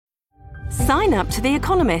Sign up to The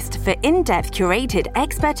Economist for in-depth curated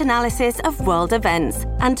expert analysis of world events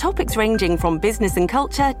and topics ranging from business and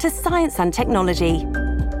culture to science and technology.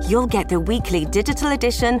 You'll get the weekly digital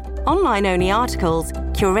edition, online-only articles,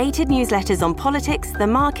 curated newsletters on politics, the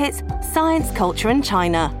markets, science, culture and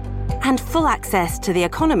China, and full access to The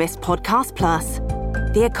Economist Podcast Plus.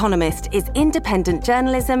 The Economist is independent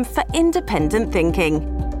journalism for independent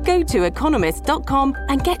thinking. Go to economist.com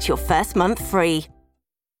and get your first month free.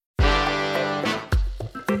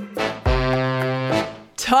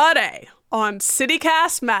 Today on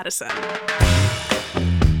CityCast Madison.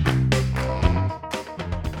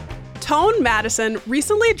 Tone Madison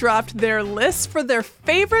recently dropped their list for their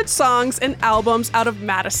favorite songs and albums out of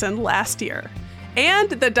Madison last year. And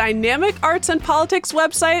the Dynamic Arts and Politics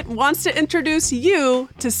website wants to introduce you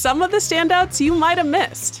to some of the standouts you might have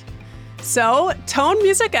missed. So, Tone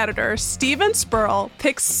music editor Steven Spurl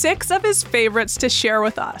picked 6 of his favorites to share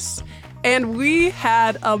with us. And we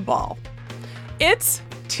had a ball. It's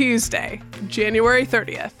Tuesday, January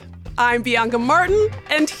 30th. I'm Bianca Martin,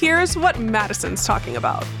 and here's what Madison's talking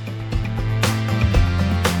about.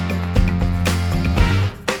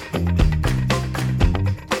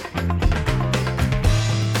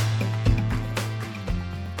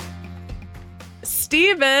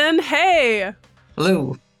 Steven, hey!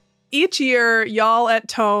 Hello. Each year, y'all at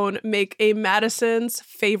Tone make a Madison's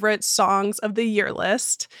favorite songs of the year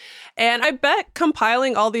list. And I bet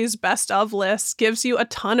compiling all these best of lists gives you a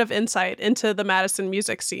ton of insight into the Madison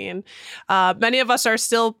music scene. Many of us are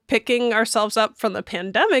still picking ourselves up from the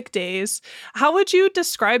pandemic days. How would you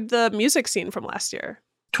describe the music scene from last year?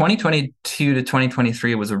 2022 to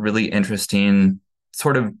 2023 was a really interesting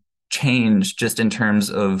sort of change just in terms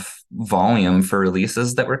of volume for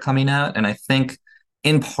releases that were coming out. And I think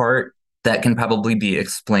in part that can probably be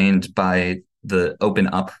explained by the open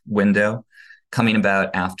up window coming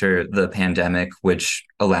about after the pandemic, which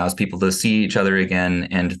allows people to see each other again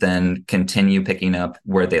and then continue picking up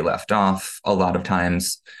where they left off. A lot of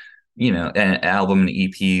times, an album, an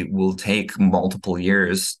EP will take multiple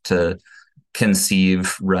years to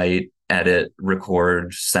conceive, write, edit,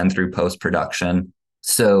 record, send through post-production.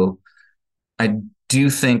 So I do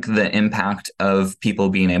think the impact of people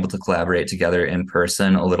being able to collaborate together in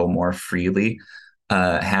person a little more freely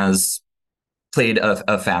has played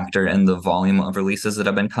a factor in the volume of releases that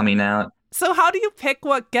have been coming out. So how do you pick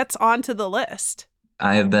what gets onto the list?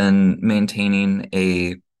 I have been maintaining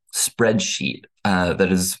a spreadsheet that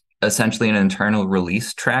is essentially an internal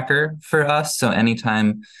release tracker for us. So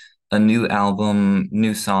anytime a new album,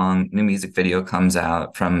 new song, new music video comes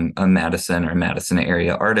out from a Madison or Madison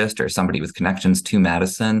area artist or somebody with connections to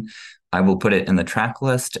Madison, I will put it in the track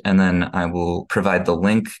list and then I will provide the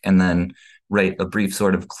link and then write a brief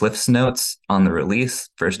sort of Cliff's notes on the release,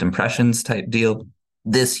 first impressions type deal.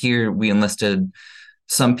 This year, we enlisted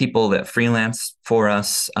some people that freelance for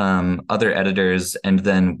us, other editors, and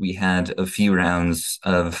then we had a few rounds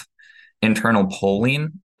of internal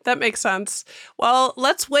polling. That makes sense. Well,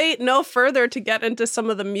 let's wait no further to get into some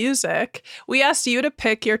of the music. We asked you to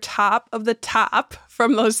pick your top of the top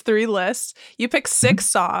from those 3 lists. You picked 6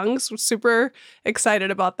 songs. We're super excited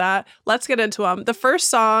about that. Let's get into them. The first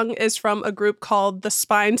song is from a group called the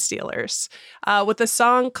Spine Stealers with a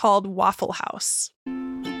song called Waffle House.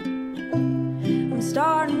 I'm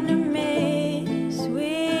starting to miss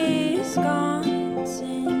Wisconsin.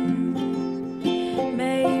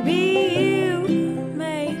 Maybe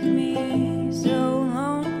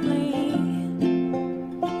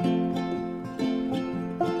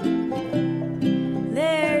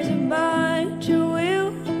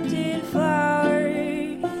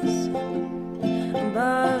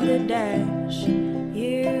dash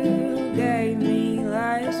you gave me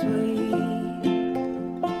last week.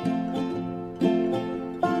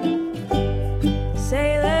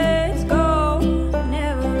 Say let's go,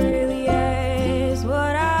 never really asked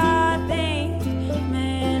what I think.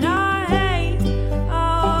 Man, I hate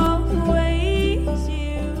all the ways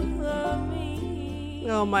you love me.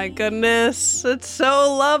 Oh my goodness, it's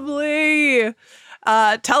so lovely.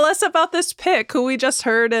 Tell us about this pick, who we just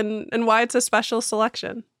heard, and why it's a special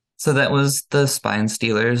selection. So that was the Spine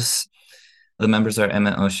Stealers. The members are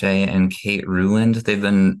Emma O'Shea and Kate Ruland. They've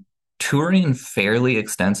been touring fairly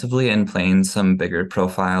extensively and playing some bigger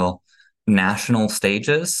profile national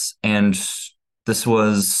stages. And this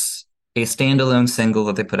was a standalone single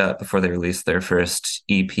that they put out before they released their first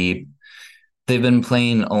EP. They've been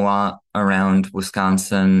playing a lot around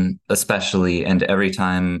Wisconsin, especially, and every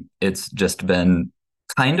time it's just been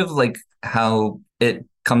kind of like how it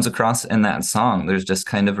comes across in that song. There's just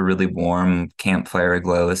kind of a really warm campfire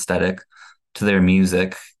glow aesthetic to their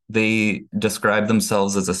music. They describe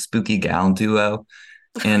themselves as a spooky gal duo.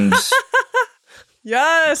 And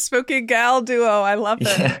Yes, spooky gal duo. I love it.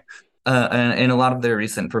 yeah, and in a lot of their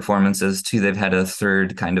recent performances too, they've had a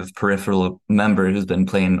third kind of peripheral member who's been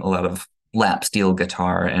playing a lot of lap steel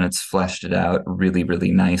guitar, and it's fleshed it out really,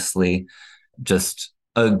 really nicely. Just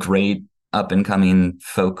a great up and coming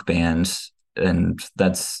folk band. And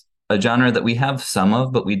that's a genre that we have some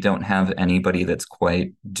of, but we don't have anybody that's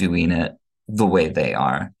quite doing it the way they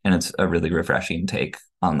are. And it's a really refreshing take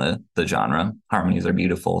on the genre. Harmonies are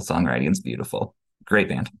beautiful, songwriting's beautiful. Great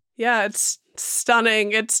band. Yeah, it's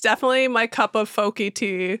stunning. It's definitely my cup of folky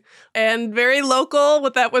tea and very local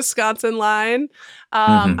with that Wisconsin line.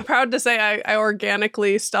 I'm proud to say I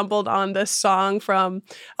organically stumbled on this song from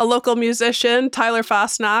a local musician, Tyler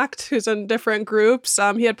Fosnacht, who's in different groups.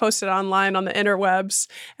 He had posted online on the interwebs,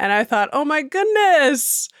 and I thought, oh my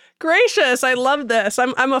goodness, gracious, I love this.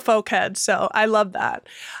 I'm a folk head, so I love that.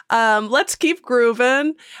 Let's keep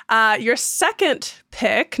grooving. Your second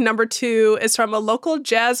pick, number 2, is from a local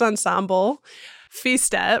jazz ensemble,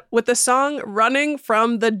 Feastet, with the song Running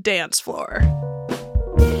from the Dance Floor.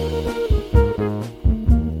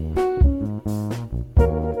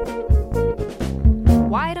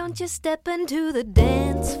 Why don't you step into the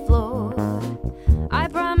dance floor? I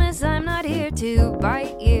promise I'm not here to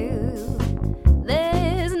bite you.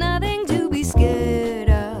 There's nothing to be scared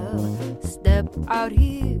of. Step out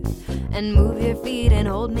here and move your feet and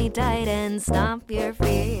hold me tight and stomp your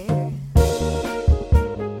fear.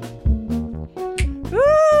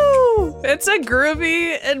 Woo! It's a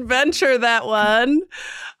groovy adventure, that one.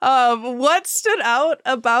 What stood out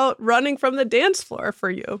about Running from the Dance Floor for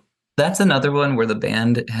you? That's another one where the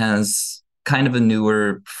band has kind of a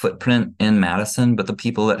newer footprint in Madison, but the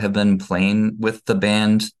people that have been playing with the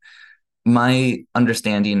band, my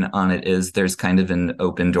understanding on it is there's kind of an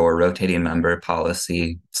open door rotating member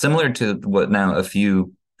policy, similar to what now a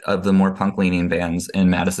few of the more punk-leaning bands in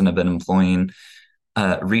Madison have been employing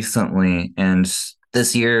recently. And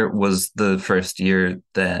this year was the first year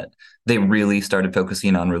that they really started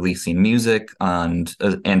focusing on releasing music and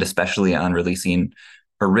especially on releasing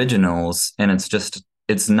originals. And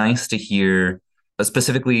it's nice to hear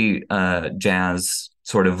specifically jazz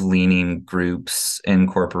sort of leaning groups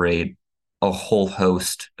incorporate a whole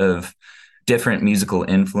host of different musical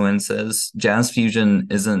influences. Jazz fusion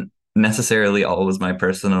isn't necessarily always my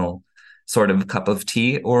personal sort of cup of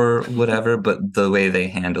tea or whatever, but the way they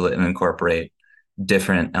handle it and incorporate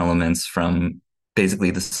different elements from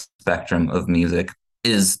basically the spectrum of music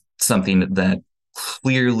is something that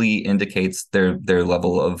clearly indicates their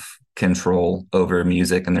level of control over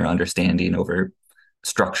music and their understanding over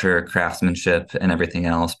structure, craftsmanship, and everything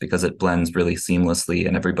else, because it blends really seamlessly,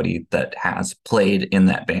 and everybody that has played in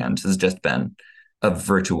that band has just been a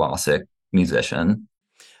virtuosic musician.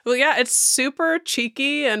 Well, yeah, it's super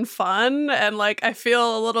cheeky and fun. And like, I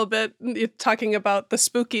feel a little bit, talking about the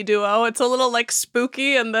spooky duo, it's a little like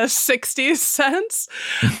spooky in the 60s sense.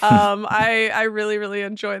 I really, really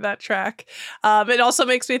enjoy that track. It also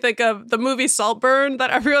makes me think of the movie Saltburn that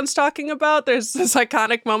everyone's talking about. There's this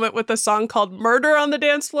iconic moment with a song called Murder on the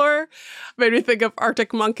Dance Floor. Made me think of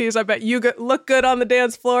Arctic Monkeys. I bet you look good on the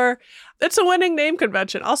dance floor. It's a winning name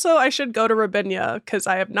convention. Also, I should go to Rabinia because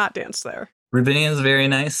I have not danced there. Rabinia is very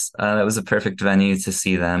nice. That was a perfect venue to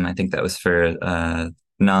see them. I think that was for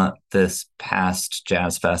not this past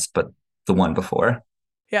Jazz Fest, but the one before.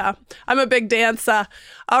 Yeah, I'm a big dancer.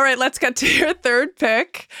 All right, let's get to your third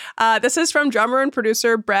pick. This is from drummer and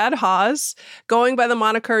producer Brad Hawes, going by the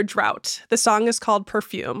moniker Drought. The song is called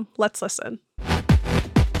Perfume. Let's listen.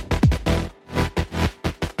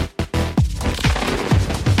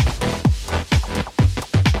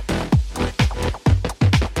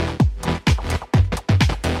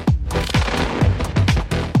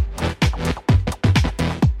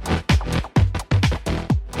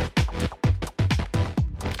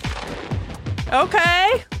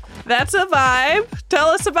 Okay, that's a vibe. Tell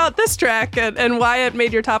us about this track and why it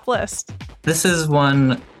made your top list. This is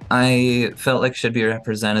one I felt like should be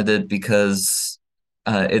represented because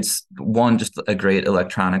it's one, just a great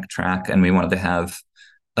electronic track, and we wanted to have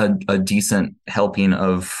a decent helping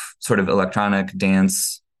of sort of electronic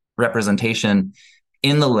dance representation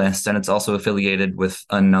in the list. And it's also affiliated with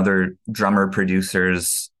another drummer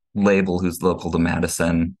producer's label who's local to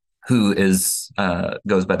Madison, who is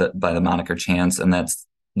goes by the moniker Chance, and that's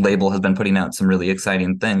label has been putting out some really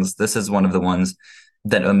exciting things. This is one of the ones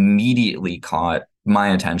that immediately caught my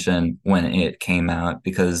attention when it came out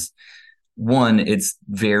because, one, it's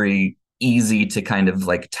very easy to kind of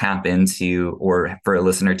like tap into, or for a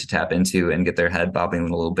listener to tap into and get their head bobbing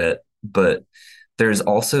a little bit. But there's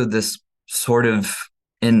also this sort of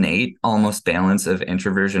innate almost balance of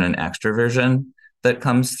introversion and extroversion that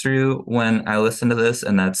comes through when I listen to this.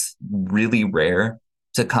 And that's really rare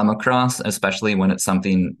to come across, especially when it's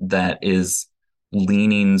something that is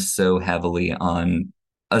leaning so heavily on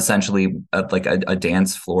essentially a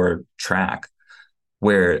dance floor track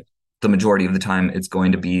where the majority of the time it's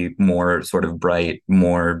going to be more sort of bright,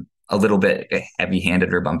 more a little bit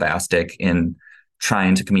heavy-handed or bombastic in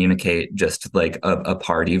trying to communicate just like a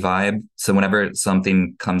party vibe. So whenever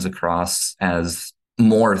something comes across as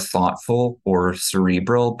more thoughtful or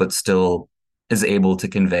cerebral, but still is able to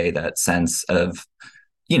convey that sense of,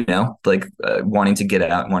 wanting to get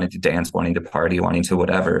out, wanting to dance, wanting to party, wanting to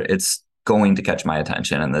whatever, it's going to catch my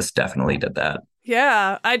attention. And this definitely did that.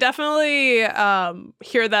 Yeah, I definitely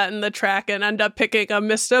hear that in the track and end up picking a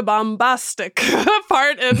Mr. Bombastic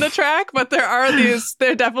part in the track. But there are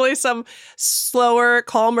definitely some slower,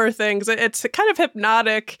 calmer things. It's kind of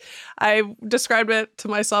hypnotic. I described it to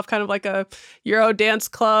myself kind of like a Euro dance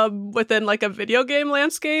club within like a video game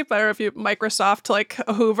landscape. I don't know if you Microsoft like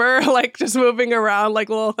Hoover, like just moving around like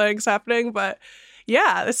little things happening. But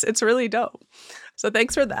yeah, it's really dope. So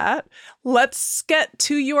thanks for that. Let's get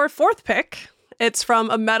to your fourth pick. It's from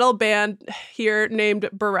a metal band here named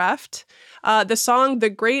Bereft. The song The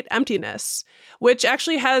Great Emptiness, which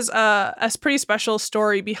actually has a pretty special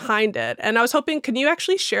story behind it. And I was hoping, can you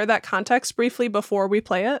actually share that context briefly before we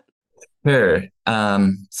play it? Sure.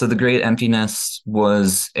 So The Great Emptiness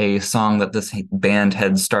was a song that this band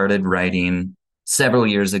had started writing several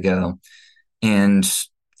years ago. And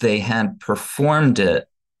they had performed it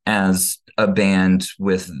as a band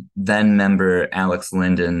with then member Alex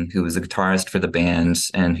Linden, who was a guitarist for the band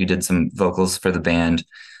and who did some vocals for the band.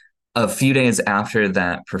 A few days after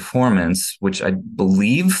that performance, which I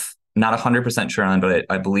believe, not 100% sure on, but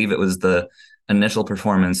I believe it was the initial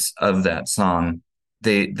performance of that song,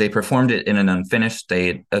 they performed it in an unfinished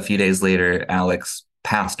state. A few days later, Alex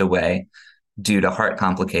passed away due to heart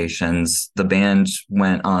complications. The band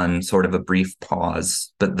went on sort of a brief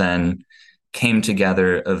pause, but then came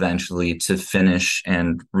together eventually to finish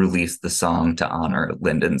and release the song to honor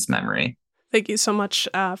Linden's memory. Thank you so much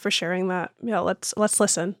for sharing that. Yeah, let's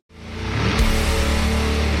listen.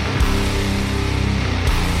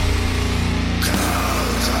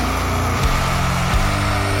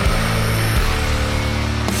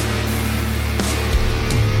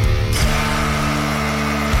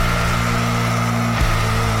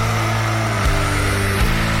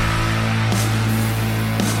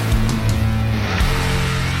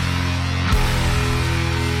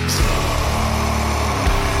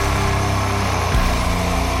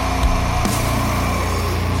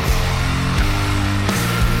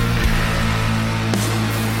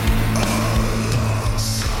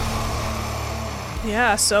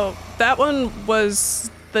 Yeah, so that one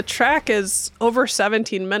the track is over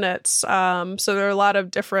 17 minutes. So there are a lot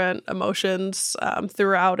of different emotions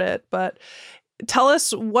throughout it. But tell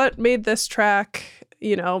us what made this track,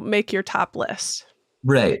 make your top list.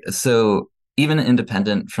 Right. So even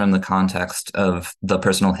independent from the context of the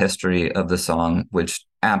personal history of the song, which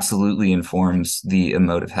absolutely informs the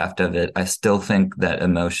emotive heft of it, I still think that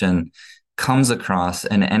emotion comes across.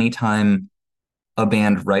 And anytime a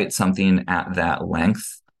band writes something at that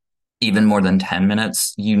length, even more than 10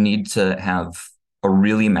 minutes, you need to have a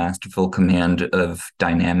really masterful command of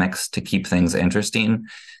dynamics to keep things interesting.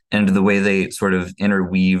 And the way they sort of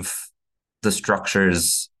interweave the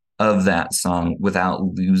structures of that song without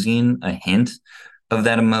losing a hint of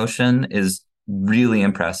that emotion is really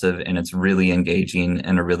impressive, and it's really engaging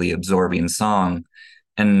and a really absorbing song.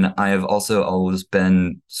 And I have also always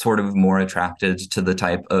been sort of more attracted to the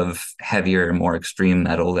type of heavier, more extreme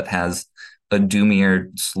metal that has a doomier,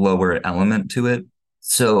 slower element to it.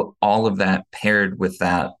 So all of that paired with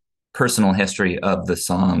that personal history of the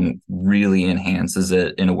song really enhances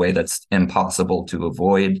it in a way that's impossible to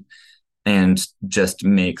avoid and just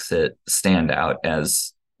makes it stand out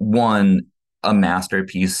as, one, a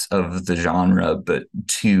masterpiece of the genre, but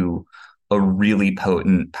two, a really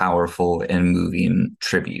potent, powerful, and moving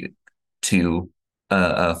tribute to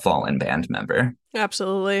a fallen band member.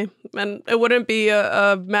 Absolutely. And it wouldn't be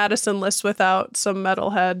a Madison list without some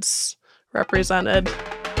metalheads represented.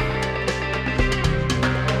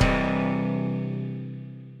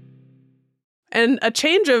 And a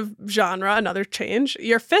change of genre, another change.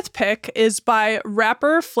 Your fifth pick is by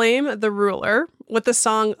rapper Flame the Ruler with the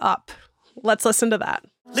song Up. Let's listen to that.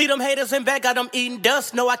 Lead them haters in back, got them eating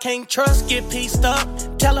dust. No, I can't trust, get pieced up.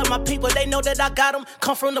 Telling my people they know that I got them.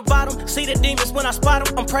 Come from the bottom, see the demons when I spot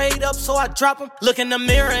them. I'm prayed up, so I drop them. Look in the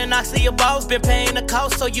mirror and I see a boss. Been paying the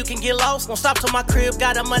cost so you can get lost. Won't stop till my crib,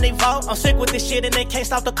 got a money vault. I'm sick with this shit and they can't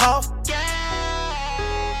stop the cough.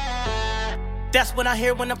 Yeah. That's when I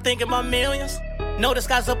hear when I'm thinking my millions. Know the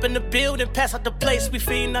sky's up in the building, pass out the place, we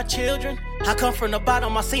feeding our children. I come from the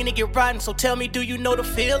bottom, I seen it get rotten, so tell me, do you know the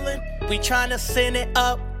feeling? We trying to send it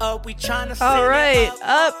up, we trying to send All right, it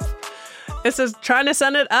up. It says trying to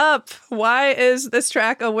send it up. Why is this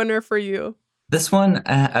track a winner for you? This one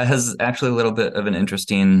has actually a little bit of an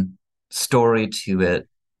interesting story to it,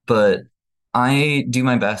 but I do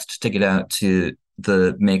my best to get out to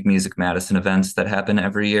the Make Music Madison events that happen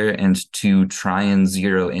every year and to try and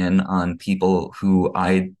zero in on people who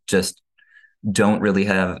I just don't really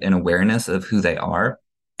have an awareness of who they are,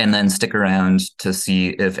 and then stick around to see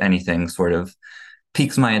if anything sort of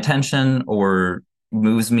piques my attention or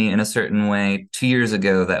moves me in a certain way. 2 years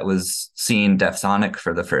ago, that was seeing Def Sonic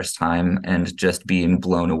for the first time and just being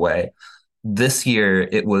blown away. This year,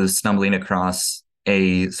 it was stumbling across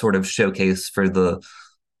a sort of showcase for the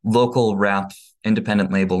local rap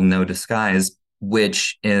independent label No Disguise,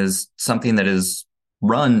 which is something that is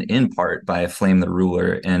run in part by Flame the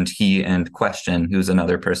Ruler, and he and Question, who's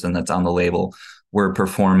another person that's on the label, were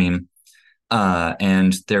performing.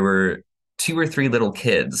 And there were 2 or 3 little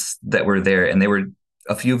kids that were there, and they were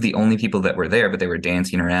a few of the only people that were there, but they were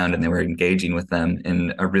dancing around and they were engaging with them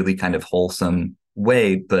in a really kind of wholesome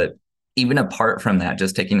way. But even apart from that,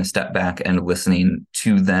 just taking a step back and listening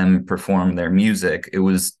to them perform their music, it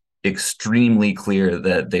was extremely clear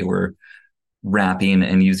that they were rapping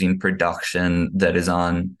and using production that is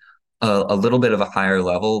on a little bit of a higher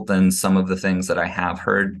level than some of the things that I have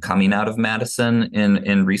heard coming out of Madison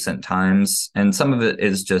in recent times. And some of it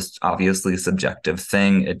is just obviously a subjective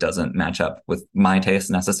thing. It doesn't match up with my taste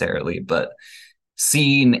necessarily, but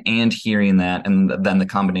seeing and hearing that, and then the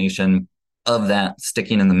combination of that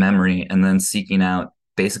sticking in the memory and then seeking out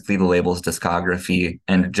basically the label's discography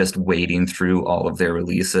and just wading through all of their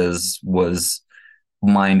releases was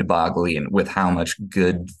mind-boggling with how much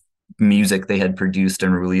good music they had produced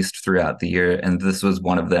and released throughout the year. And this was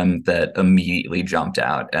one of them that immediately jumped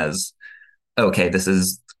out as, okay, this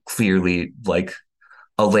is clearly like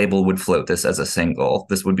a label would float this as a single.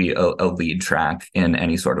 This would be a lead track in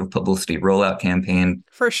any sort of publicity rollout campaign.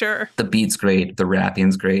 For sure. The beat's great, the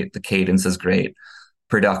rapping's great, the cadence is great,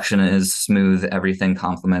 production is smooth, everything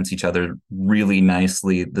complements each other really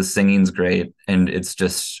nicely, the singing's great, and it's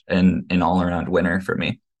just an all-around winner for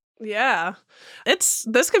me. Yeah,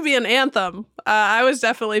 this could be an anthem. I was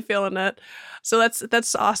definitely feeling it. So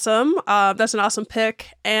that's awesome. That's an awesome pick.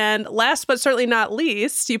 And last but certainly not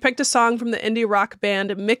least, you picked a song from the indie rock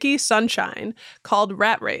band Mickey Sunshine called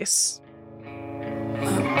Rat Race.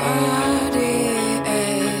 My body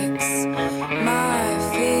aches,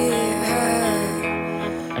 my feet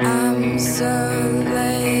hurt. I'm so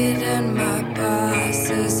late and my boss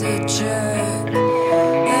is a jerk.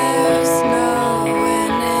 There's no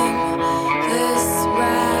winning this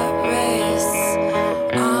rat race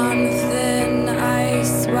on thin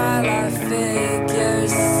ice while I figure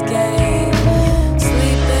skate.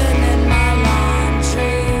 Sleeping in my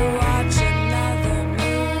laundry, watch another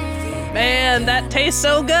movie. Man, that tastes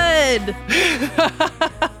so good.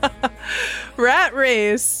 Rat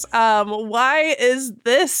Race. Why is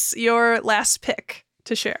this your last pick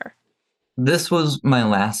to share? This was my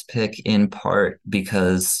last pick in part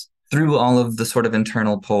because through all of the sort of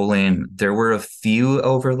internal polling, there were a few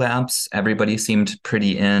overlaps. Everybody seemed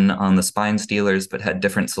pretty in on the Spine Stealers, but had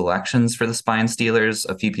different selections for the Spine Stealers.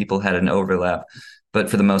 A few people had an overlap, but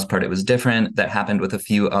for the most part, it was different. That happened with a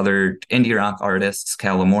few other indie rock artists,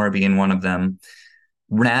 Calamore being one of them.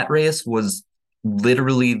 Rat Race was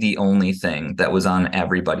literally the only thing that was on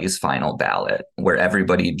everybody's final ballot, where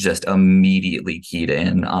everybody just immediately keyed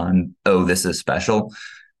in on, oh, this is special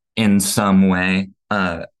in some way.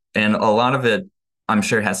 And a lot of it, I'm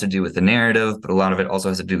sure, has to do with the narrative, but a lot of it also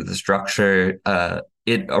has to do with the structure.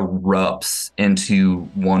 It erupts into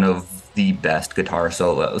one of the best guitar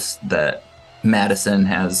solos that Madison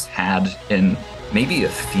has had in maybe a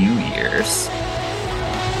few years.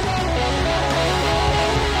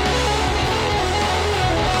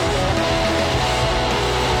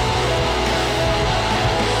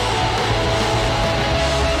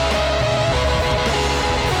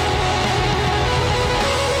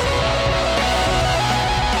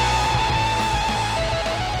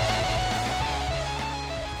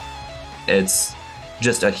 It's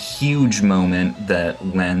just a huge moment that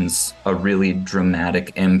lends a really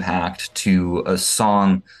dramatic impact to a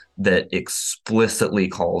song that explicitly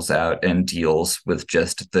calls out and deals with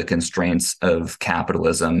just the constraints of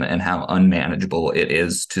capitalism and how unmanageable it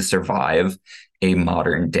is to survive a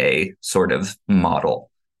modern day sort of model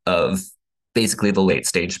of basically the late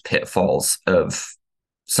stage pitfalls of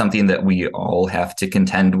something that we all have to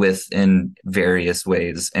contend with in various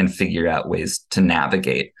ways and figure out ways to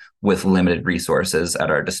navigate with limited resources at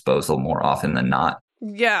our disposal more often than not.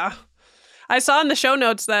 Yeah. I saw in the show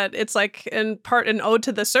notes that it's like in part an ode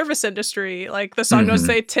to the service industry. Like the song notes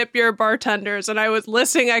say tip your bartenders. And I was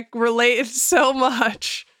listening, I relate so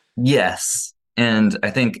much. Yes. And I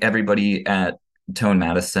think everybody at Tone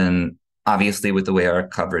Madison, obviously with the way our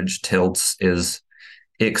coverage tilts, is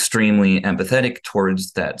extremely empathetic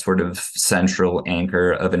towards that sort of central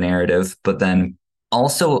anchor of a narrative. But then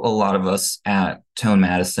also a lot of us at Tone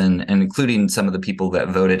Madison, and including some of the people that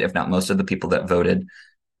voted, if not most of the people that voted,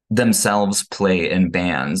 themselves play in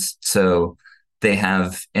bands. So they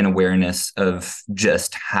have an awareness of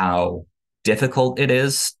just how difficult it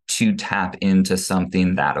is to tap into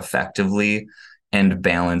something that effectively and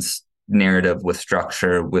balance narrative with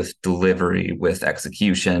structure, with delivery, with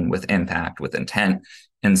execution, with impact, with intent,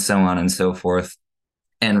 and so on and so forth.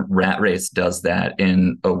 And Rat Race does that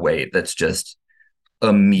in a way that's just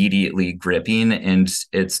immediately gripping. And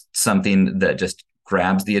it's something that just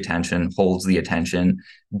grabs the attention, holds the attention,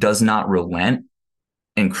 does not relent,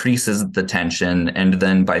 increases the tension. And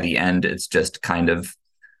then by the end, it's just kind of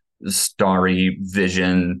starry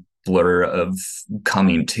vision blur of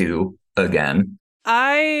coming to again.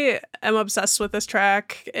 I am obsessed with this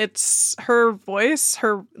track. It's her voice,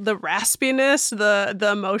 the raspiness,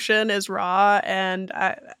 the emotion is raw, and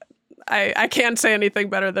I can't say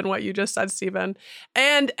anything better than what you just said, Stephen.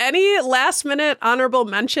 And any last minute honorable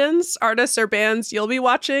mentions, artists or bands you'll be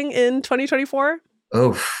watching in 2024?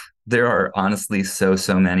 Oh, there are honestly so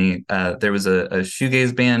many. There was a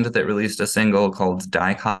shoegaze band that released a single called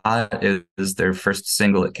Dicot. It was their first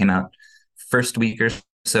single. It came out first week or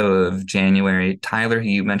so of January. Tyler, who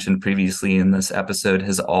you mentioned previously in this episode,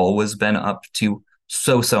 has always been up to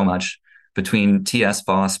so much between T.S.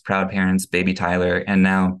 Voss, Proud Parents, Baby Tyler, and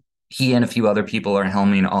now he and a few other people are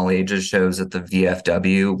helming all ages shows at the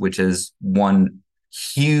VFW, which is one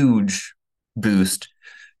huge boost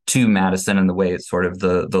to Madison and the way it's sort of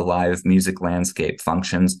the live music landscape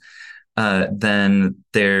functions. Then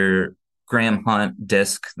their Graham Hunt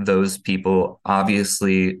disc, those people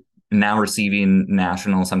obviously now receiving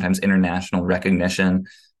national, sometimes international recognition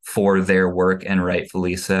for their work, and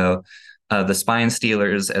rightfully so. The Spine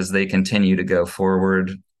Stealers, as they continue to go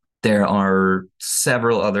forward. There are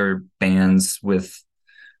several other bands with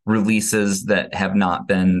releases that have not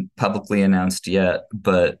been publicly announced yet,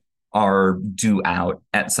 but are due out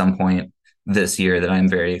at some point this year that I'm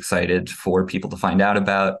very excited for people to find out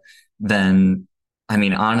about. Then, I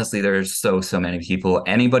mean, honestly, there's so many people.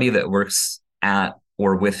 Anybody that works at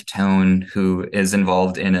or with Tone who is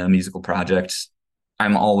involved in a musical project,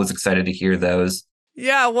 I'm always excited to hear those.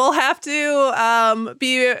 Yeah, we'll have to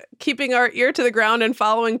be keeping our ear to the ground and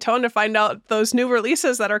following Tone to find out those new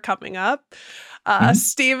releases that are coming up.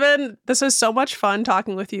 Stephen, this was so much fun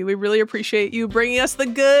talking with you. We really appreciate you bringing us the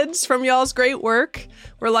goods from y'all's great work.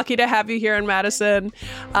 We're lucky to have you here in Madison,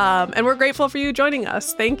 and we're grateful for you joining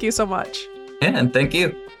us. Thank you so much. Yeah, and thank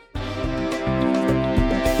you.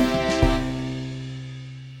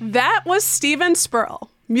 That was Stephen Spurl,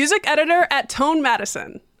 music editor at Tone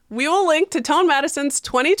Madison. We will link to Tone Madison's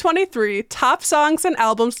 2023 top songs and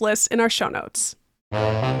albums list in our show notes.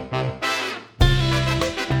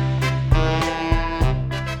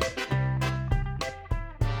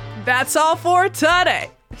 That's all for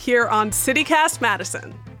today here on CityCast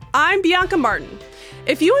Madison. I'm Bianca Martin.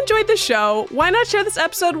 If you enjoyed the show, why not share this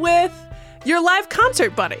episode with your live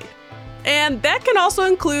concert buddy? And that can also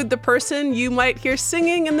include the person you might hear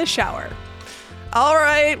singing in the shower. All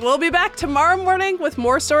right, we'll be back tomorrow morning with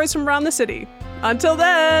more stories from around the city. Until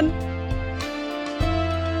then.